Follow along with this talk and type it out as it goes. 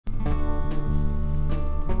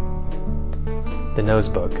The Nose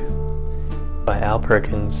Book by Al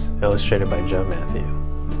Perkins, illustrated by Joe Matthew.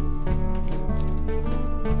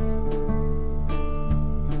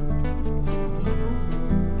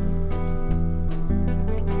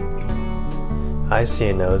 I see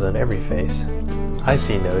a nose on every face. I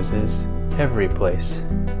see noses every place.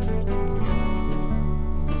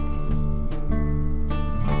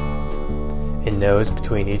 A nose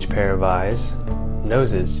between each pair of eyes.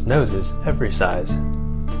 Noses, noses, every size.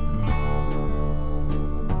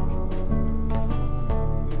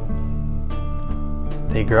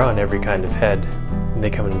 They grow on every kind of head. They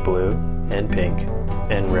come in blue and pink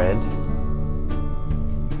and red.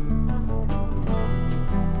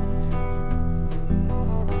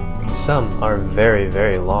 Some are very,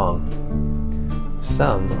 very long.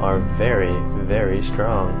 Some are very, very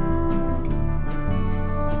strong.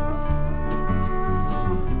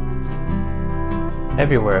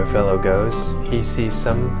 Everywhere a fellow goes, he sees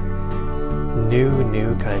some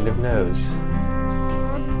new kind of nose.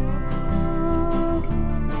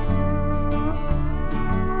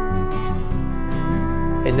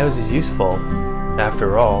 A nose is useful.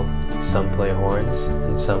 After all, some play horns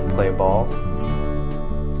and some play ball.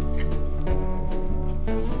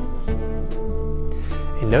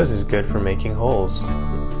 A nose is good for making holes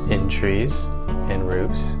in trees and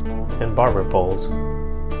roofs and barber poles.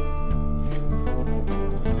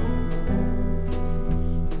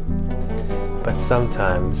 But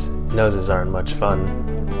sometimes noses aren't much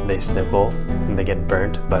fun. They sniffle and they get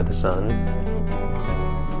burnt by the sun.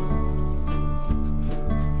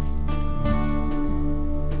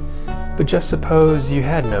 But just suppose you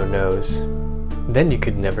had no nose. Then you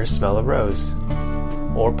could never smell a rose,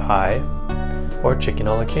 or pie, or chicken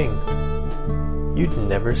a la king. You'd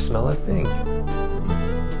never smell a thing.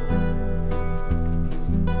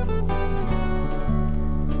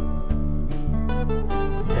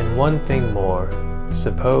 And one thing more,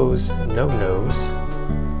 suppose no nose.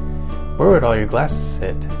 Where would all your glasses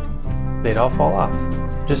sit? They'd all fall off.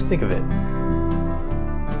 Just think of it.